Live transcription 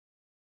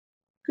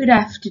Good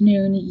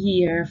afternoon,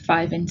 Year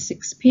 5 and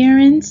 6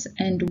 parents,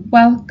 and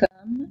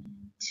welcome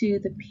to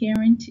the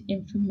Parent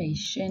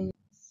Information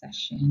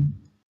session.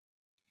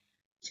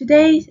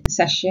 Today's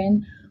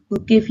session will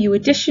give you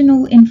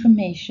additional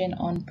information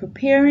on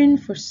preparing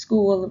for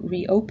school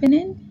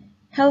reopening,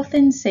 health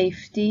and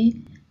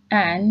safety,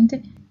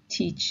 and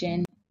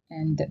teaching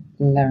and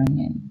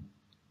learning.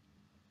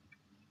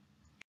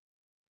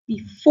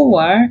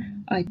 Before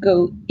I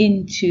go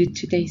into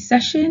today's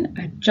session,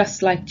 I'd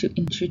just like to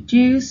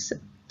introduce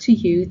to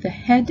you the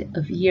head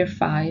of Year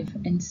 5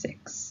 and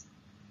 6.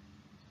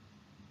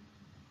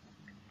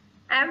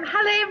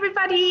 Hello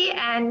everybody,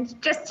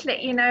 and just to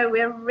let you know,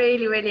 we're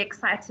really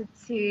excited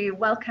to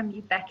welcome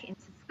you back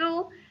into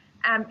school,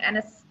 and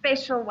a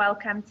special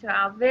welcome to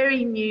our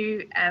very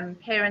new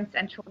parents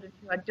and children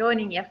who are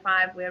joining Year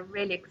 5. We're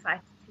really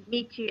excited to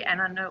meet you, and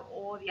I know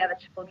all the other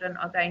children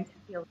are going to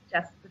feel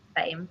just the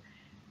same.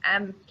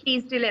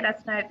 Please do let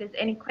us know if there's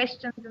any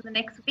questions in the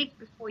next week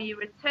before you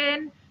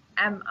return.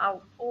 I'm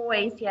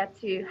always here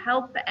to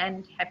help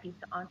and happy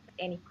to answer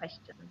any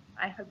questions.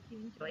 I hope you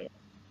enjoy it.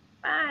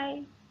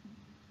 Bye.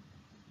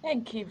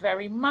 Thank you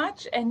very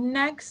much. And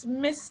next,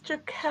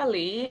 Mr.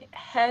 Kelly,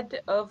 head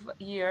of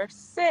Year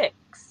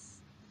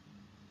 6.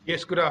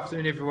 Yes, good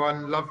afternoon,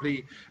 everyone.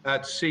 Lovely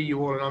to see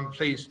you all, and I'm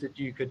pleased that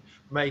you could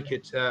make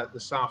it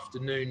this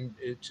afternoon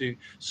to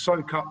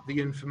soak up the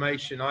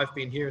information. I've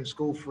been here in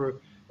school for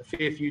a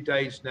fair few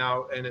days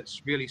now, and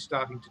it's really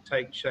starting to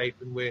take shape,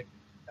 and we're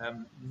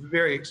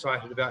very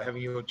excited about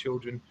having your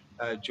children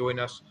join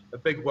us. A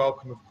big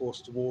welcome, of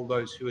course, to all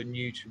those who are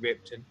new to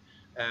Repton.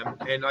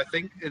 And I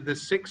think the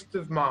 6th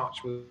of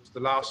March was the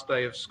last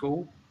day of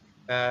school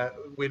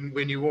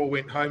when you all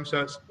went home,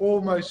 so it's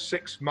almost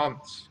 6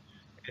 months.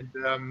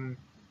 And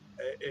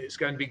it's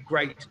going to be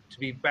great to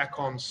be back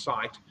on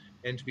site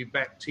and to be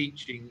back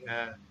teaching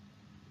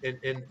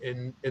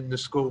in the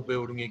school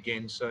building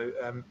again. So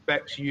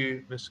back to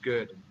you, Ms.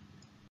 Gurdon.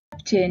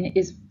 Repton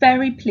is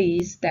very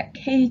pleased that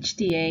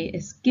KHDA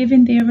is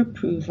giving their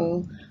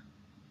approval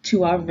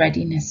to our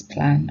readiness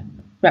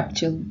plan.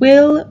 Repton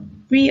will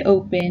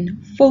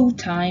reopen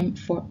full-time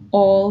for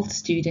all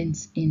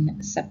students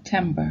in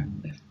September.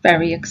 We're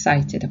very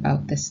excited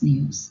about this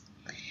news.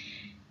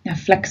 Now,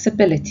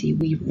 flexibility.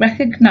 We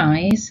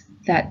recognize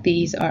that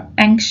these are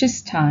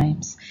anxious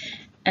times,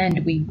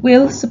 and we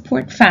will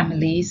support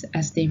families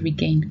as they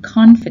regain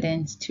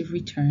confidence to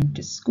return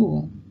to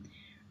school.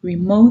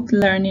 Remote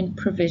learning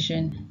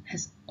provision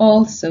has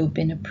also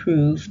been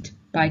approved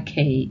by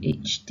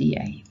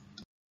KHDA.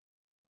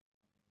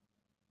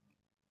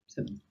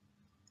 So,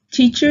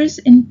 teachers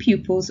and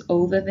pupils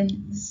older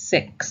than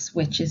 6,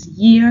 which is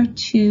Year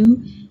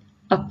 2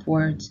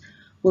 upwards,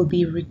 will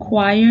be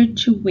required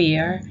to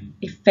wear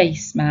a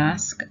face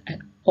mask at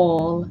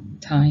all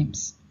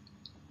times.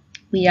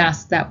 We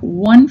ask that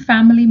one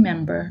family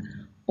member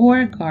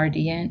or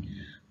guardian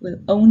will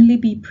only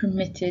be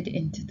permitted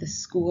into the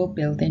school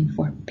building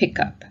for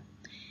pickup.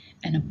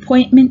 An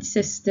appointment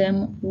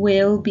system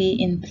will be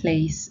in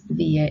place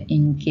via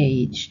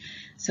Engage,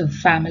 so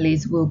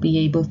families will be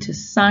able to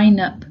sign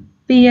up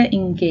via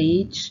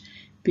Engage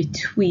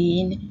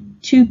between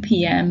 2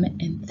 p.m.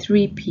 and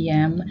 3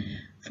 p.m.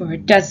 for a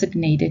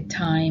designated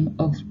time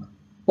of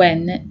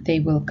when they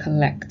will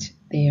collect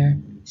their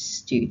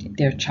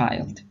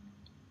child.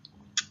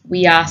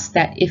 We ask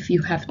that if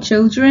you have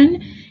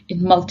children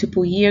in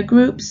multiple year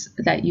groups,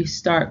 that you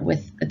start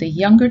with the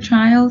younger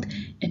child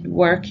and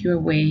work your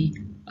way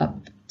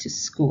up to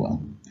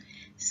school.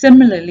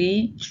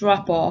 Similarly,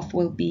 drop-off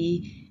will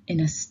be in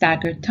a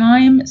staggered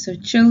time, so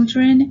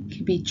children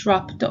can be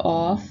dropped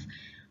off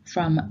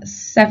from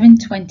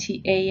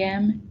 7:20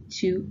 a.m.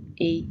 to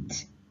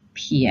 8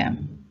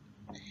 p.m.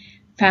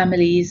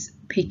 Families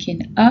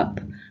picking up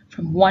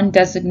from one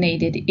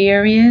designated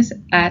areas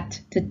at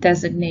the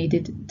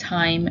designated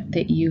time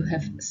that you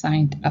have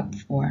signed up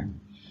for.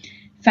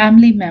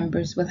 Family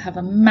members will have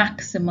a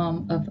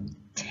maximum of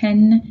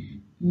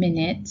 10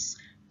 minutes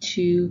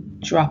to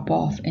drop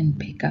off and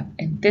pick up,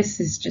 and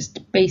this is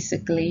just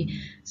basically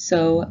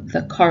so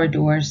the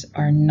corridors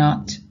are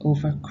not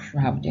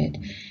overcrowded.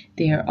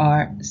 There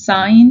are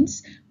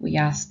signs. We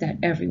ask that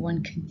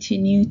everyone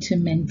continue to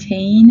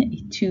maintain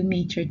a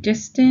 2-meter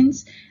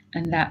distance,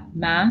 and that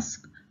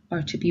masks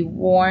are to be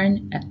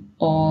worn at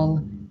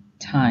all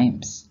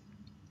times.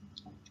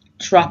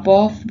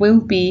 Drop-off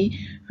will be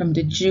from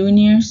the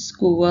junior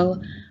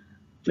school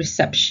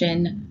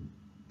reception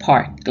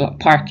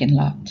parking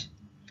lot.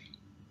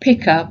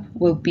 Pickup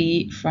will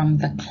be from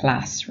the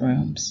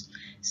classrooms.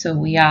 So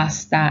we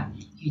ask that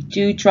you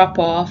do drop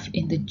off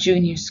in the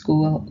junior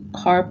school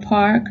car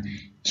park.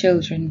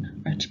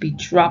 Children are to be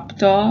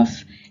dropped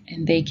off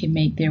and they can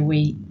make their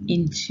way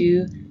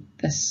into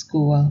the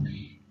school.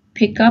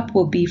 Pickup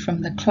will be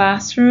from the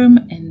classroom,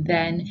 and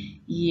then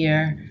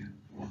Year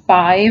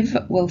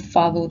 5 will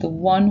follow the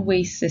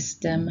one-way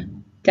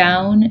system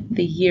down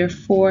the Year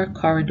 4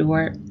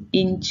 corridor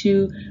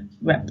into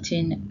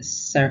Repton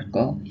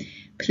Circle.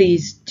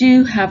 Please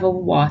do have a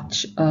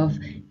watch of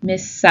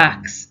Miss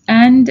Sachs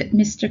and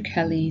Mr.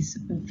 Kelly's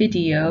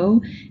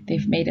video.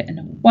 They've made a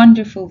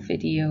wonderful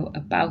video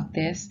about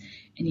this,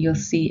 and you'll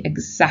see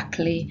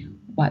exactly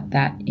what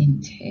that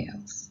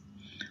entails.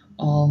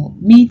 All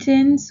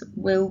meetings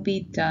will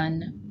be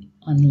done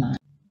online.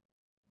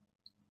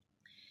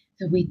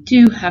 So we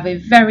do have a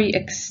very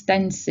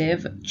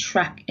extensive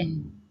track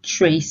and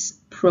trace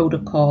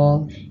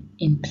protocol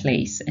in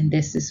place, and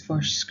this is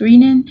for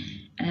screening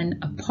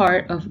and a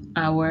part of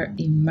our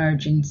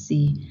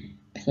emergency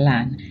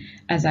plan.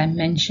 As I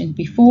mentioned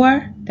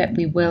before, that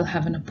we will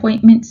have an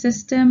appointment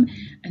system,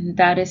 and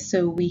that is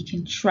so we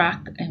can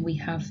track and we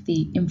have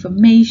the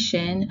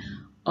information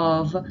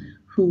of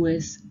who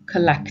is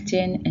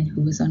collecting and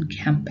who is on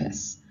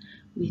campus.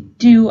 We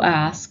do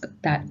ask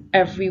that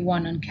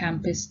everyone on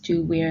campus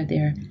do wear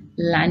their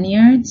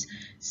lanyards.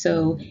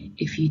 So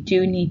if you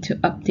do need to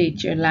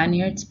update your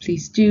lanyards,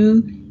 please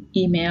do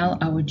email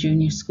our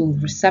junior school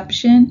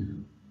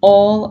reception.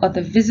 All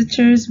other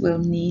visitors will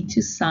need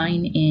to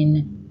sign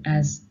in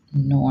as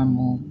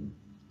normal.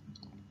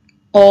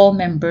 All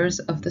members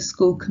of the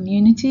school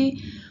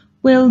community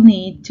will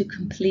need to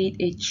complete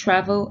a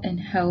travel and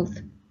health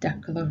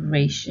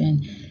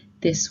declaration.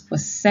 This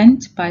was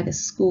sent by the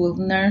school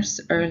nurse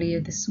earlier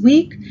this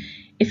week.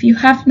 If you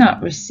have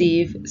not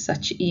received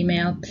such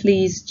email,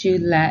 please do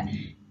let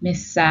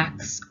Miss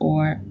Sachs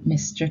or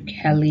Mr.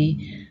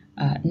 Kelly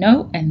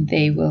know, and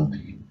they will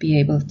be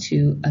able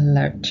to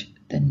alert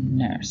the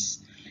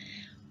nurse.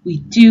 We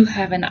do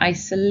have an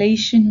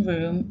isolation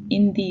room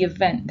in the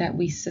event that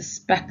we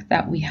suspect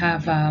that we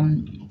have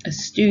a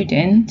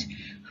student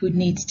who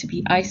needs to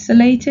be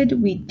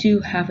isolated. We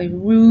do have a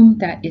room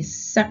that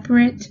is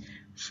separate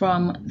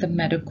from the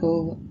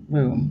medical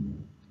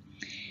room.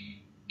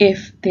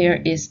 If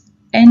there is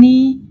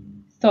any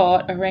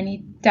thought or any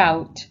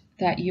doubt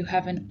that you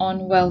have an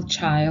unwell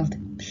child,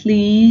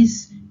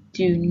 please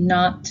do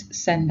not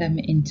send them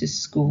into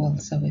school.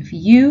 So if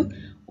you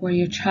or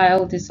your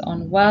child is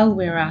unwell,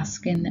 we're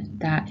asking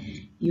that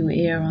you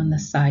err on the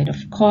side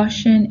of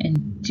caution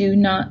and do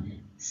not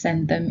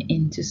send them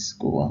into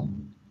school.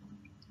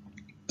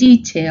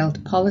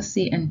 Detailed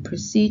policy and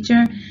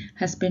procedure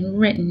has been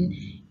written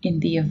in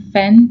the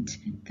event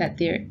that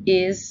there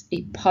is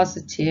a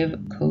positive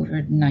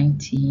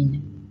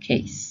COVID-19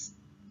 case.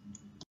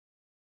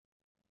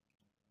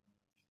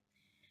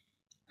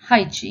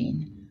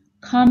 Hygiene.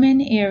 Common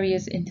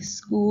areas in the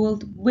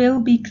school will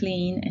be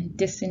cleaned and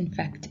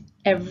disinfected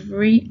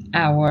every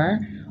hour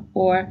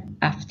or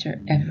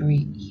after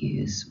every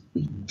use.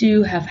 We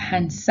do have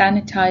hand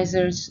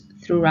sanitizers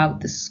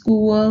throughout the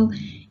school,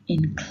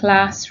 in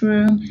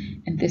classroom,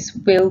 and this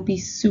will be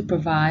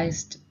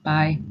supervised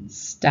by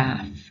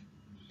staff.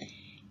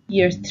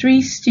 Year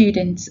 3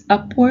 students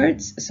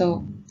upwards,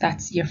 so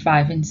that's year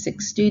 5 and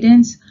 6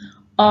 students,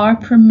 are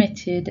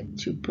permitted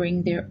to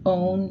bring their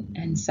own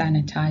hand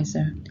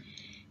sanitizer.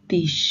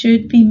 These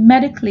should be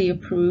medically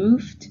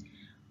approved,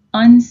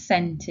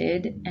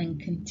 unscented, and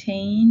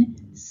contain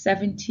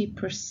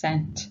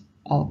 70%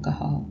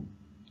 alcohol.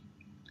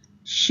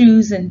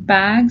 Shoes and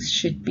bags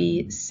should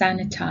be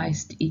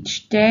sanitized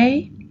each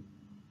day,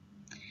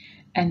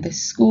 and the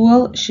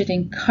school should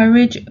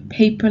encourage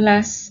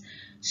paperless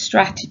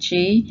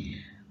strategy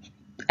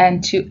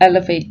and to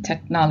elevate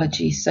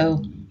technology.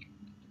 So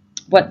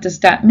what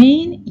does that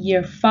mean?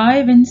 Year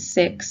 5 and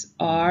 6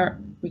 are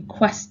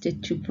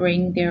requested to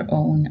bring their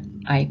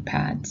own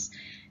iPads.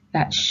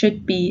 That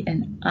should be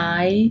an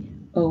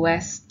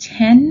iOS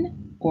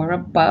 10 or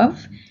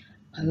above,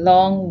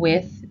 along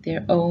with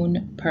their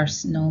own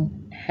personal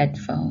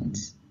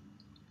headphones.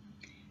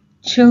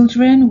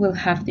 Children will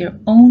have their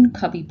own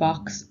cubby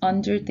box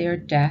under their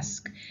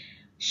desk.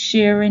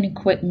 Sharing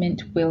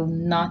equipment will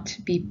not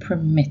be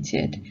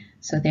permitted.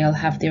 So they'll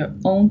have their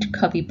own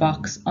cubby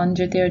box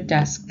under their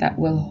desk that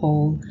will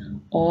hold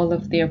all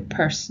of their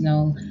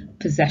personal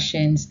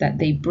possessions that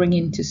they bring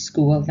into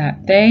school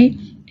that day,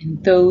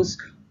 and those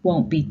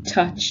won't be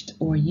touched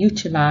or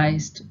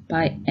utilized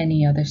by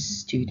any other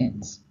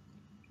students.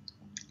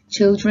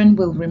 Children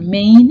will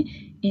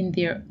remain in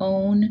their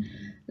own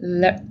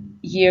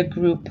year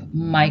group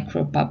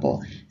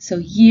microbubble. So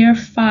year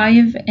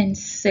 5 and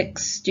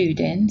 6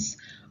 students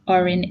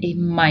are in a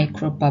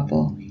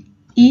microbubble.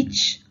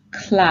 Each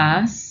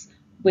class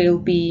will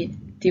be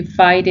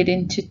divided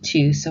into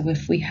 2. So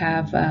if we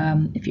have,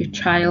 if your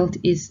child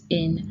is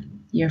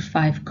in year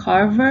 5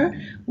 Carver,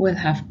 we'll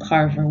have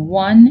Carver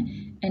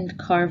 1 and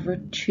Carver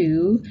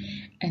 2.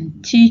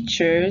 And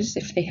teachers,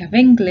 if they have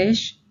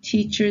English,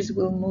 teachers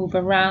will move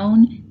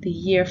around the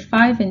year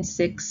 5 and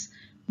 6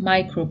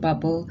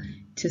 microbubble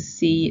to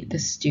see the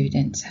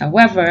students.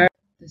 However,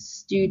 the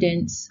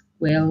students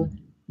will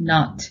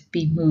not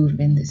be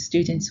moving. The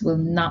students will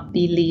not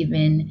be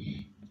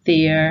leaving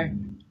their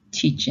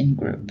teaching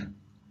group.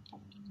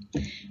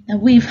 Now,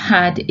 we've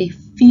had a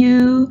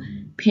few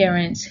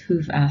parents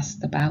who've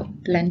asked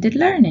about blended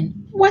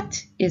learning.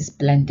 What is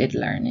blended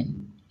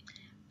learning?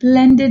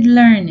 Blended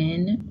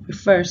learning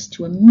refers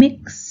to a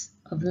mix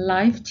of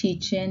live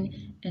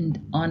teaching and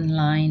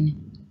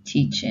online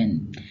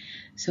teaching.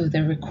 So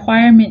the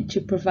requirement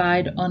to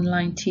provide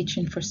online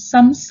teaching for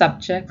some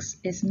subjects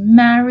is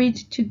married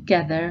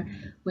together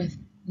with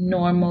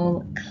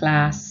normal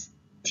class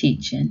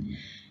teaching.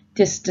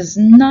 This does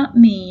not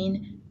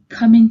mean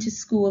coming to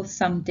school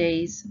some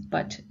days,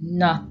 but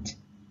not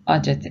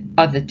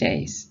other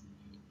days.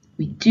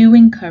 We do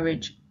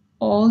encourage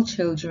all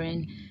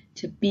children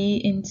to be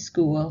in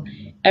school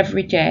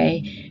every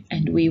day,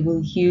 and we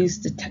will use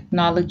the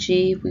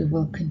technology. We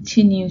will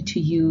continue to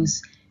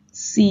use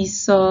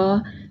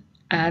Seesaw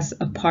as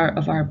a part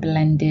of our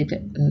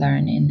blended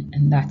learning,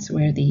 and that's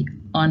where the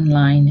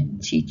online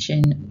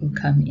teaching will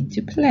come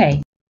into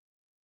play.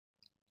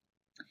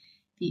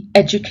 The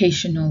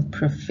educational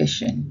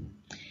provision.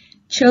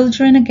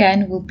 Children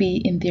again will be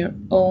in their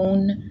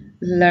own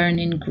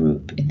learning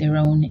group, in their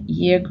own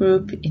year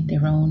group, in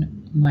their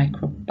own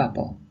micro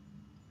bubble.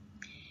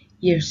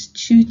 Years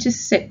 2 to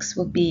 6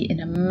 will be in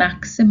a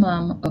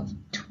maximum of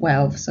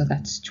 12, so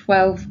that's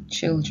 12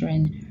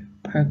 children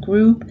per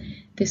group.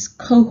 This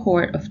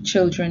cohort of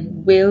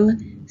children will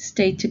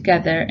stay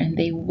together and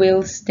they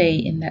will stay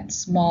in that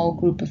small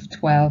group of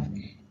 12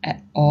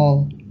 at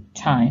all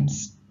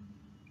times.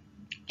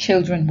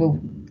 Children will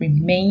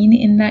remain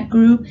in that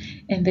group,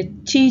 and the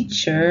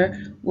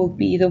teacher will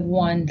be the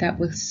one that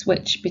will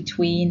switch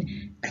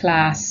between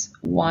class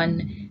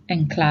 1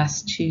 and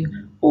class 2,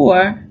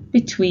 or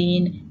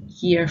between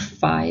year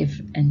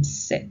 5 and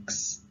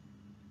 6.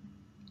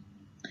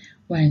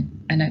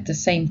 And at the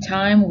same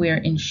time, we're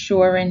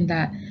ensuring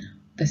that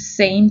the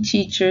same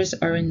teachers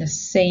are in the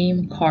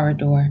same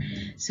corridor.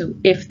 So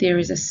if there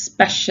is a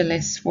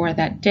specialist for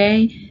that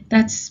day,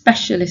 that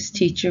specialist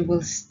teacher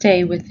will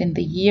stay within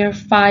the year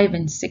 5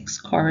 and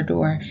 6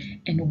 corridor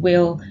and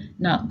will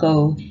not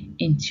go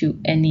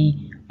into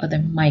any other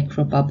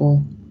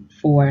microbubble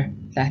for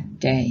that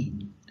day.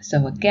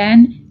 So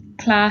again,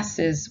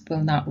 classes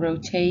will not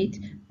rotate,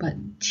 but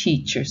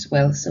teachers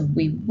will. So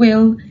we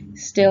will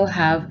still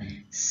have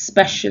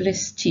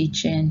specialist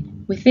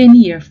teaching within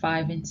year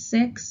 5 and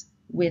 6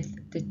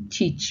 with the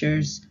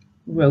teachers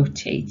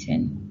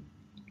rotating.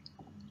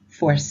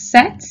 For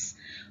sets,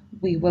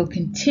 we will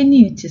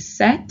continue to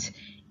set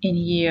in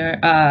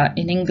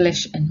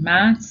English and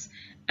Maths,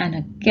 and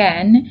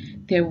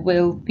again there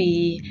will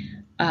be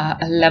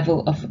a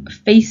level of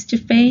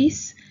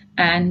face-to-face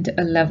and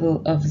a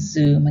level of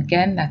Zoom.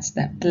 Again, that's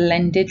that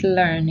blended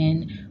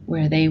learning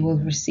where they will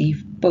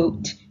receive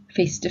both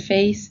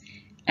face-to-face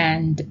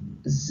and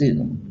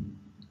Zoom.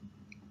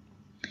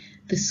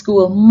 The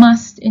school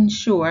must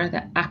ensure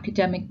the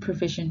academic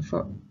provision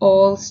for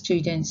all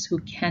students who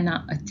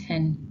cannot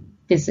attend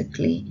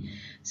physically.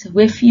 So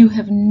if you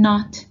have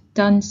not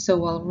done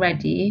so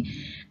already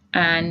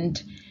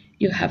and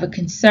you have a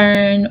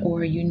concern,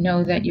 or you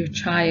know that your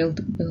child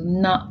will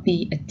not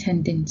be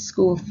attending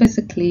school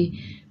physically,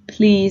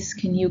 please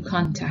can you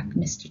contact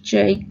Mr.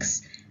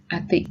 Jakes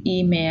at the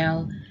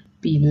email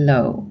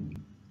below.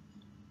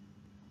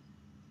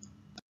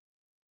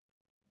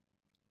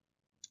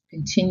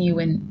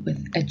 Continuing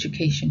with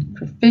education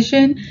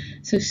provision.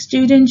 So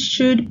students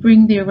should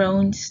bring their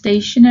own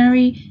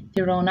stationery,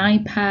 their own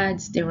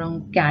iPads, their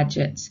own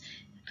gadgets.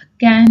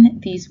 Again,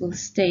 these will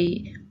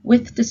stay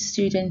with the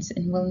students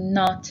and will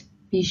not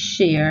be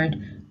shared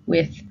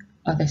with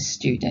other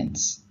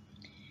students.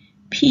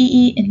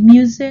 PE and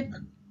music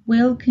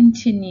will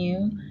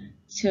continue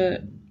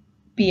to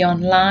be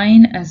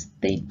online as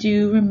they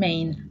do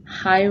remain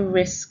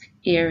high-risk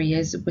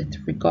areas with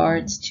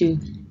regards to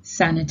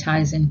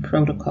sanitizing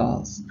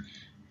protocols.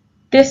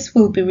 This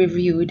will be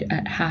reviewed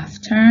at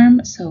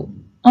half-term, so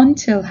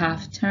until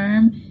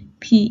half-term,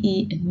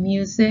 PE and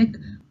music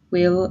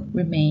will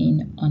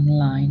remain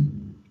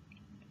online.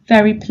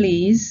 Very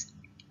pleased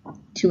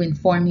to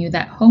inform you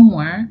that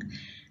homework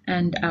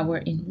and our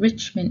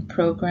enrichment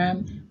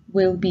program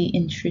will be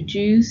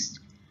introduced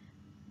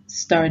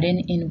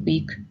starting in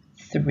week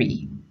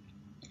 3.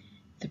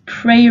 The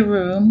prayer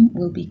room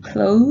will be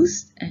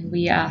closed, and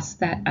we ask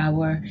that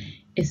our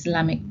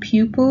Islamic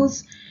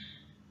pupils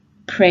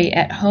pray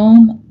at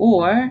home,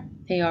 or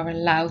they are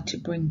allowed to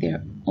bring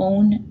their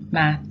own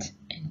mat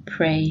and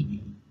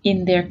pray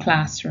in their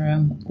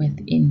classroom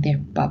within their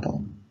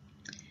bubble.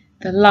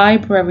 The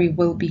library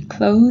will be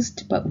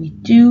closed, but we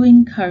do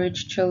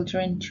encourage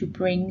children to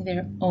bring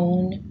their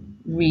own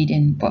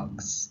reading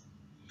books.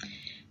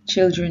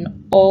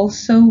 Children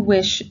also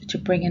wish to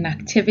bring an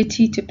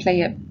activity to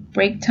play at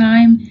break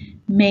time,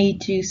 may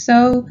do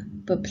so,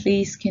 but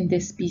please can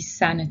this be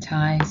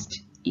sanitized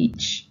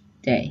each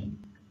day.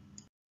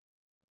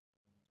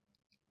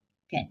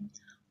 Okay,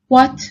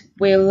 what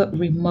will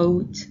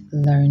remote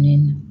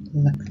learning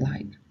look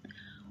like?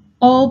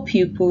 All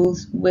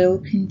pupils will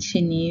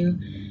continue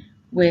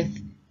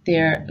with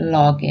their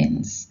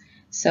logins.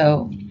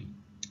 So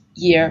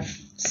year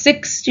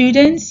 6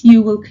 students,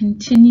 you will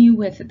continue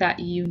with that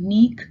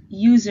unique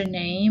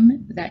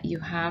username that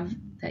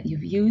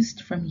you've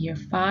used from year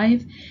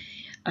 5.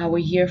 Our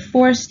year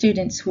 4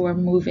 students who are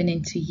moving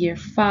into year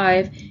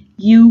 5,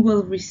 you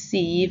will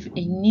receive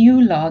a new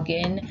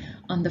login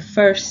on the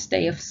first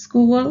day of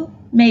school,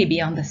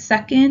 maybe on the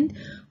second,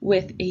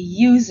 with a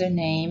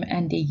username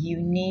and a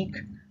unique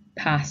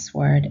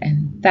password.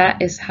 And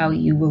that is how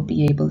you will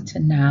be able to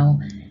now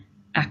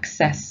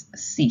access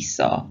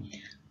Seesaw.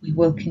 We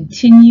will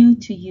continue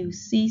to use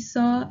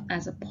Seesaw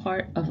as a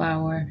part of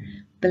our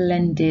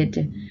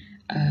blended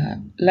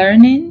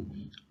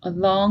learning,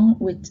 along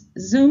with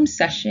Zoom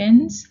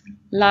sessions,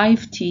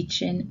 live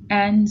teaching,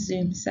 and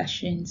Zoom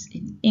sessions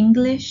in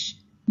English,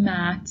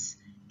 Maths,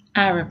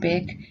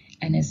 Arabic,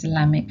 and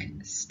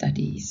Islamic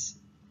studies.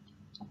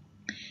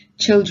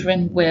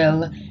 Children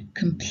will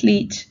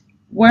complete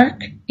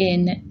work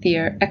in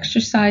their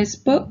exercise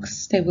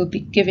books. They will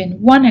be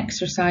given one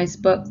exercise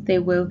book. They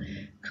will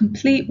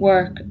complete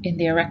work in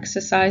their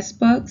exercise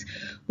books.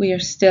 We are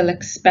still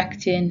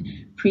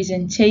expecting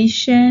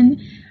presentation,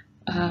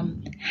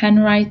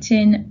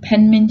 handwriting,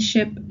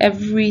 penmanship,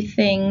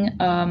 everything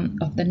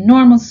of the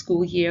normal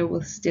school year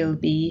will still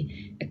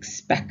be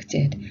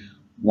expected.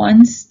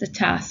 Once the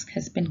task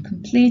has been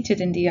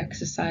completed in the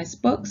exercise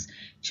books,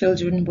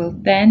 children will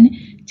then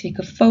take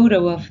a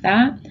photo of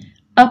that,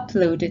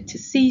 upload it to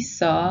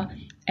Seesaw,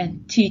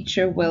 and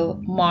teacher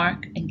will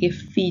mark and give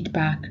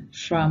feedback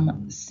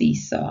from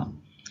Seesaw.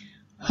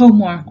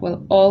 Homework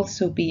will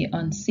also be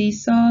on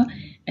Seesaw,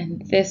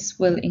 and this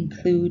will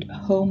include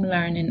home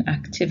learning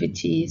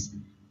activities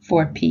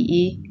for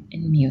PE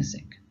and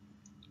music.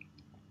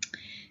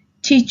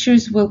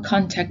 Teachers will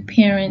contact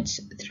parents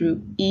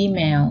through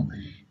email.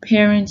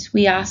 Parents,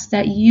 we ask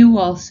that you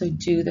also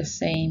do the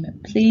same.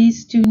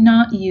 Please do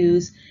not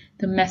use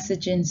the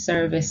messaging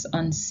service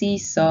on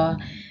Seesaw.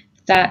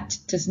 That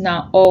does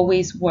not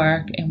always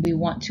work, and we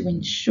want to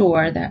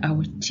ensure that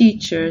our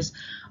teachers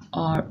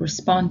are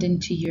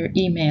responding to your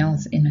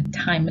emails in a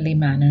timely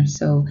manner.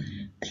 So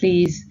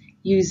please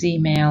use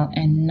email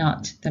and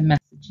not the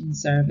messaging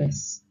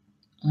service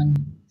on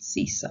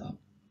Seesaw.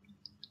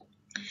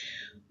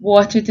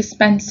 Water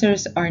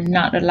dispensers are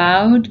not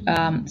allowed,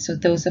 so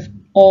those have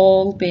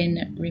all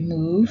been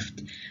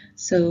removed.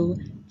 So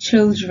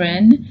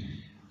children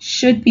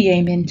should be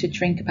aiming to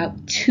drink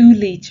about 2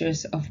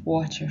 liters of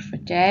water per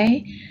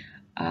day,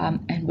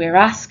 and we're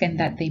asking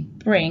that they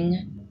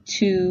bring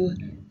 2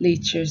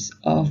 liters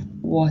of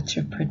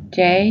water per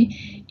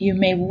day. You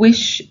may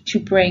wish to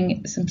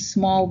bring some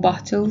small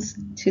bottles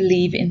to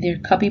leave in their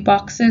cubby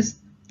boxes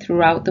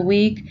throughout the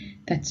week.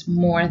 That's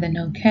more than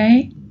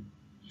okay.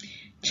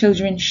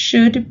 Children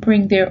should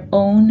bring their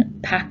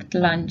own packed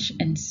lunch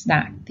and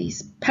snack.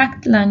 These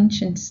packed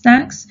lunch and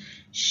snacks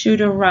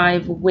should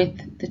arrive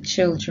with the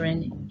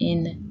children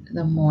in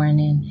the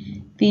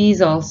morning.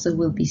 These also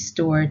will be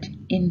stored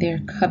in their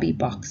cubby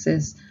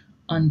boxes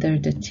under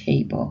the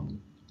table.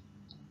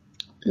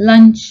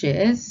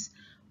 Lunches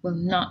will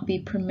not be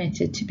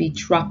permitted to be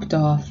dropped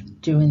off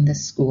during the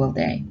school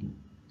day.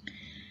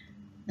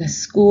 The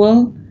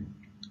school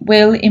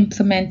will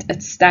implement a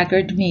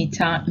staggered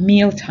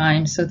meal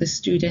time so the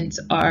students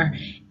are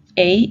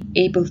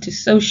able to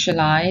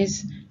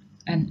socialize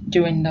and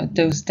during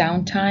those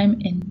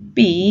downtime, and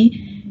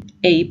B,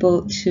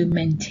 able to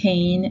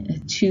maintain a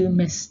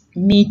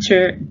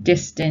 2-meter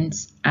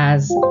distance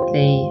as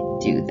they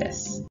do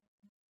this.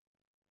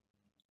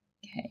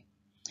 Okay.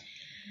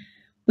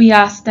 We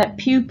ask that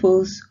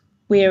pupils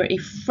wear a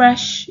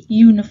fresh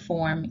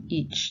uniform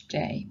each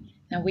day.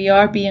 Now we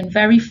are being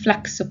very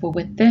flexible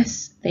with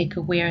this. They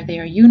could wear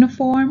their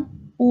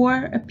uniform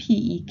or a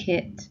PE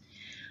kit.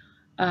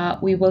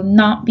 We will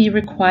not be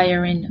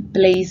requiring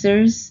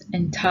blazers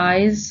and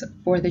ties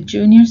for the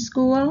junior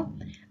school.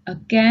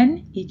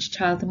 Again, each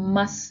child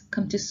must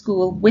come to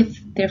school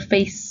with their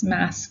face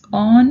mask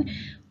on.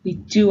 We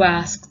do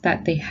ask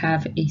that they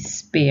have a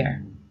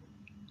spare.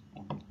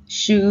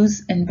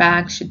 Shoes and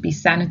bags should be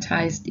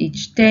sanitized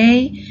each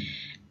day,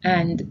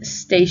 and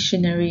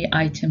stationery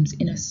items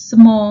in a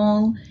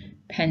small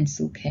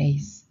pencil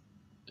case.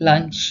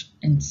 Lunch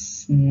and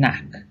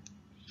snack.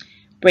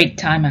 Break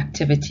time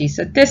activities.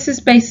 So this is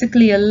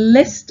basically a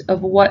list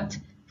of what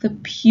the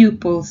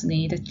pupils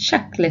need, a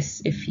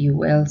checklist if you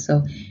will.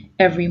 So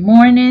every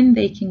morning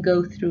they can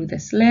go through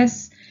this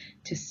list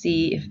to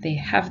see if they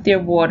have their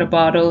water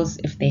bottles,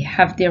 if they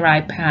have their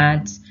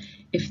iPads,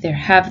 if they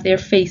have their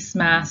face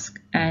mask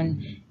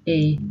and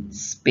a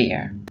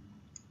spare.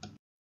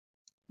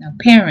 Now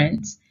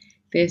parents,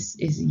 this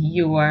is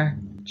your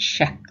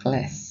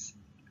checklist.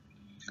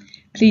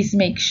 Please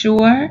make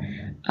sure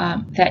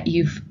that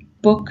you've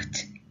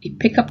booked a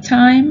pickup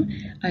time.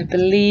 I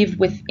believe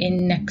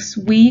within next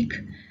week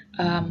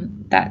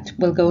that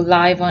will go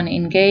live on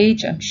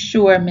Engage. I'm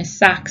sure Ms.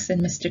 Sachs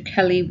and Mr.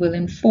 Kelly will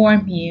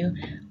inform you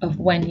of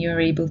when you're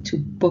able to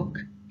book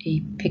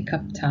a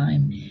pickup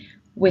time.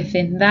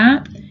 Within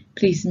that,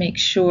 please make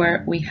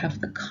sure we have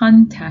the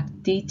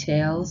contact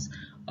details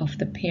of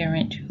the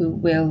parent who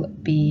will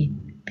be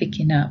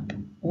picking up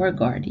or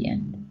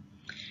guardian.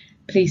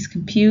 Please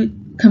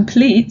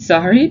complete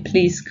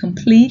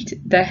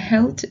the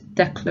health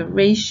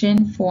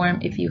declaration form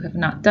if you have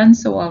not done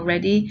so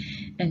already,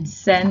 and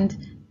send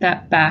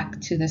that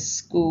back to the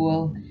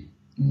school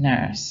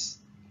nurse.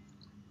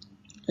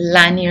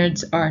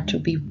 Lanyards are to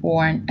be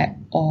worn at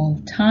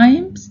all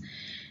times.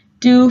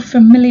 Do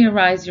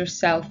familiarize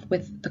yourself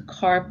with the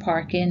car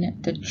parking,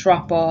 the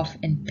drop-off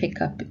and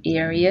pick-up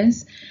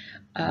areas.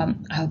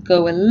 I'll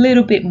go a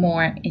little bit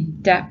more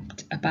in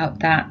depth about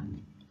that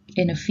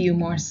in a few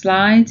more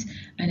slides,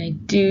 and I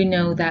do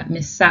know that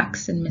Miss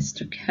Sachs and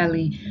Mr.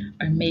 Kelly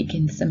are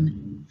making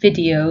some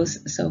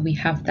videos, so we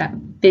have that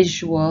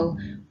visual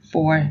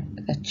for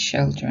the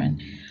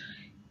children.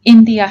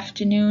 In the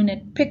afternoon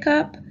at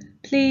pickup,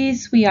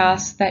 please, we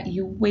ask that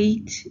you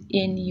wait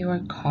in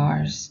your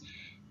cars.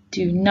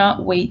 Do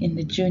not wait in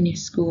the junior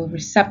school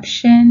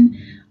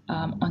reception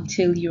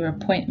until your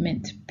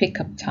appointment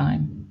pickup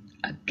time.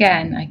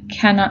 Again, I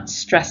cannot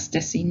stress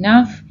this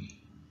enough.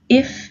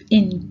 If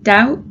in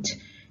doubt,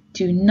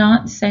 do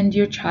not send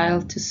your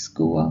child to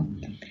school.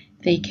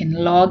 They can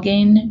log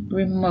in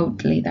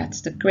remotely.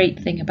 That's the great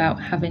thing about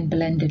having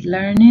blended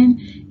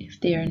learning. If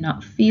they are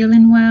not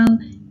feeling well,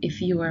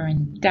 if you are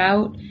in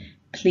doubt,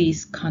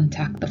 please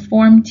contact the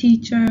form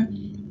teacher.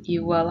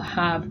 You will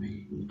have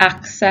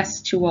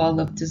access to all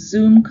of the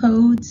Zoom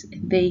codes.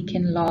 They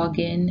can log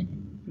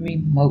in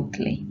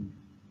remotely.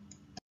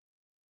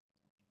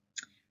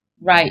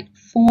 Right,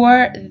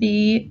 for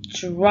the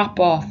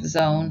drop-off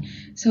zone.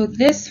 So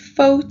this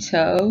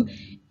photo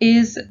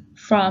is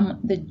from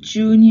the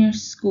junior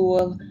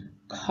school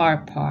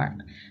car park.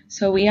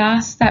 So we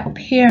ask that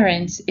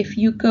parents, if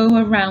you go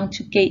around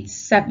to gate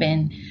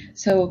 7,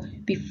 so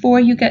before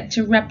you get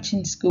to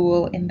Repton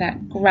School in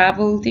that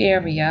graveled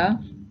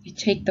area, you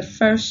take the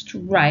first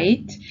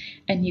right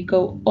and you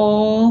go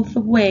all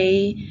the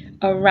way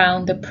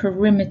around the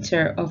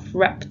perimeter of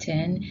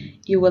Repton.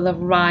 You will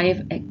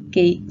arrive at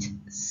gate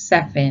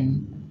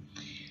 7.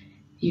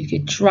 You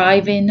could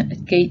drive in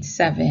at gate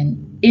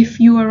 7. If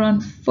you are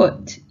on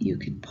foot, you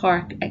could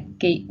park at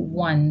gate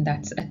 1.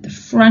 That's at the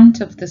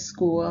front of the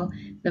school,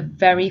 the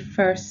very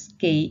first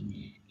gate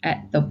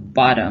at the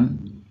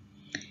bottom.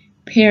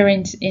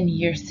 Parents in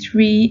year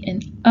 3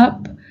 and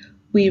up,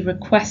 we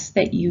request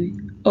that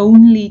you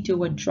only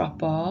do a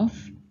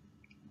drop-off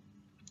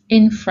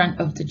in front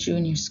of the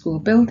junior school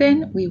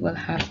building. We will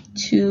have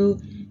 2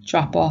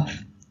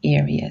 drop-off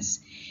areas.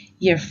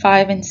 Year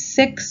 5 and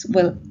 6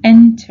 will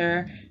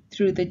enter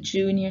through the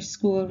junior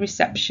school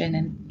reception,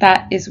 and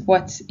that is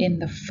what's in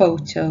the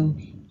photo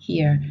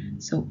here.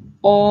 So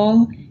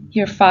all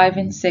year 5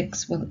 and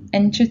 6 will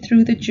enter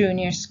through the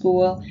junior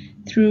school,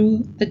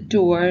 through the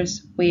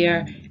doors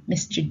where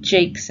Mr.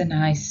 Jakes and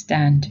I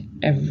stand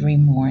every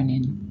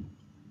morning.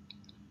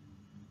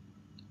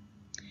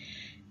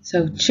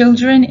 So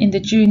children in the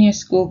junior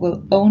school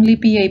will only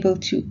be able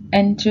to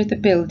enter the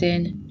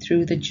building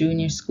through the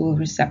junior school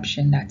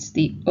reception. That's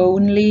the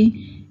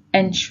only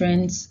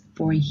entrance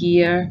for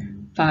year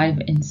 5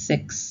 and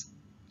 6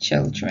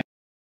 children.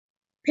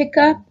 Pick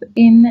up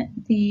in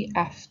the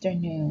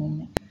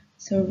afternoon.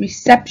 So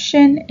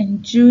reception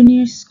and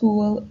junior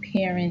school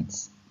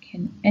parents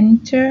can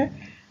enter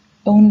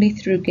only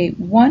through gate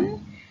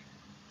 1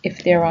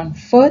 if they're on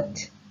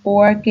foot,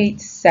 or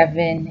gate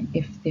 7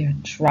 if they're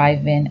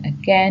driving.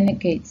 Again,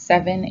 gate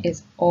 7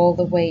 is all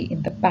the way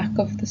in the back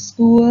of the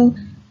school,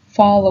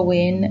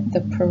 following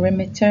the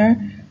perimeter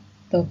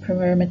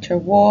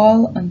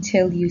wall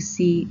until you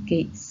see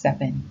gate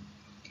 7.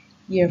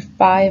 Year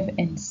 5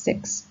 and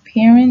 6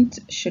 parents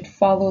should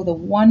follow the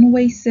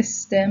one-way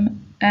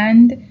system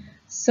and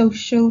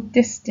social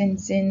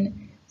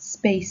distancing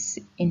space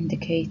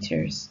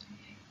indicators.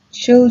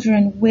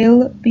 Children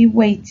will be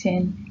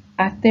waiting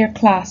at their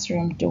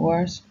classroom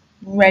doors,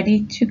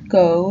 ready to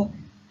go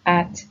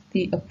at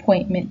the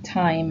appointment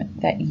time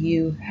that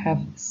you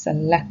have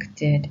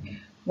selected.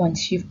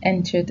 Once you've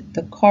entered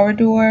the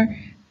corridor,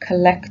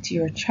 collect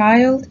your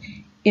child.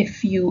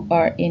 If you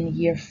are in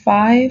year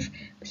 5,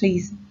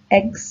 please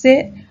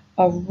exit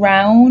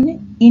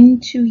around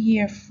into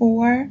year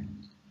 4,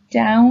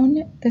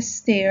 down the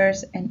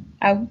stairs and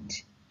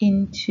out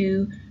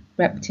into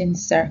Repton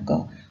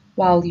Circle.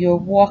 While you're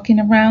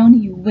walking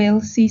around, you will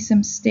see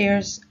some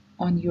stairs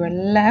on your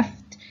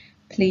left.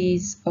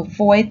 Please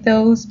avoid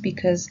those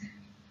because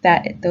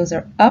those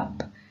are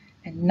up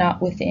and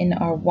not within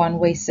our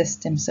one-way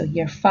system. So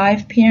year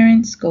 5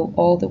 parents go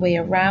all the way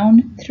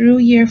around through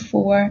year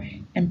 4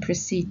 and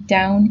proceed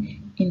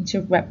down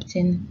into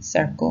Repton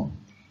Circle.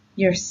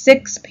 Year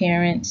 6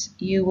 parents,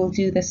 you will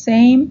do the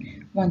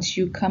same. Once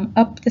you come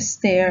up the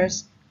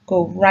stairs,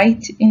 go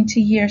right into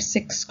year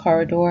 6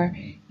 corridor.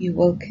 You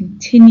will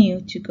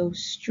continue to go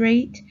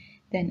straight,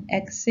 then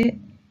exit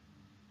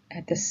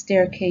at the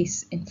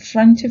staircase in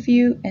front of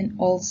you and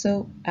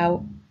also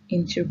out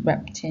into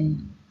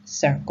Repton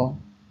Circle.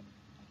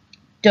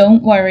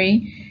 Don't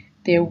worry,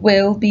 there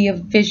will be a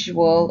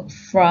visual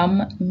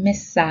from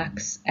Miss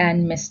Sachs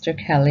and Mr.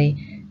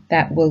 Kelly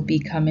that will be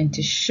coming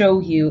to show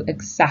you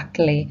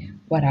exactly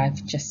what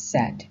I've just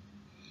said.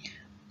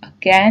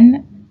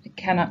 Again, I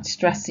cannot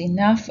stress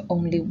enough,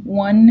 only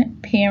one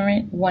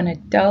parent, one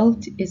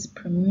adult is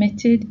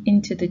permitted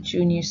into the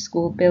junior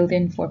school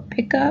building for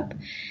pickup,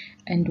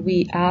 and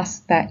we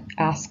ask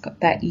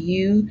that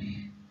you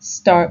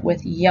start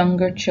with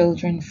younger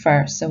children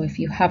first. So if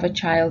you have a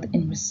child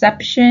in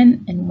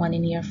reception and one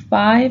in year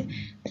 5,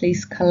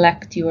 please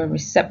collect your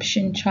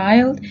reception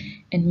child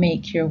and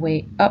make your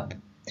way up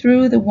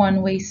through the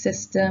one-way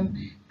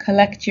system,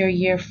 collect your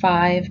year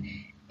 5,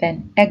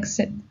 then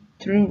exit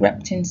through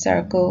Repton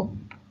Circle,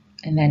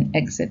 and then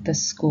exit the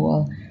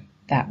school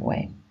that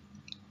way.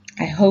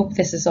 I hope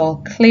this is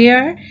all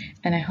clear,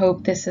 and I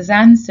hope this has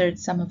answered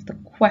some of the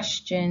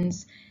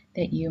questions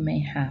that you may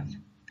have.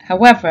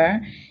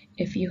 However,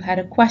 if you had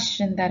a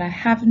question that I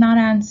have not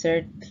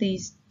answered,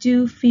 please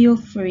do feel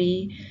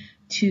free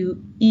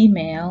to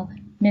email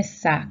Miss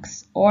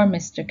Sachs or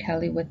Mr.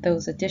 Kelly with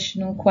those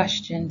additional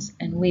questions,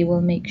 and we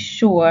will make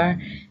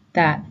sure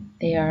that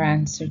they are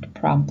answered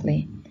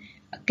promptly.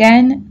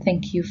 Again,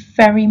 thank you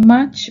very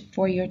much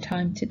for your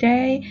time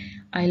today.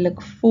 I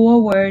look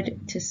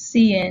forward to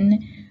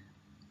seeing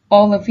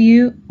all of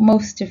you,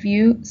 most of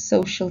you,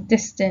 social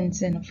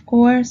distancing, of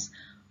course,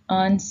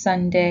 on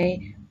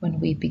Sunday when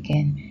we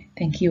begin.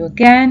 Thank you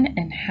again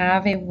and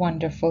have a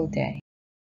wonderful day.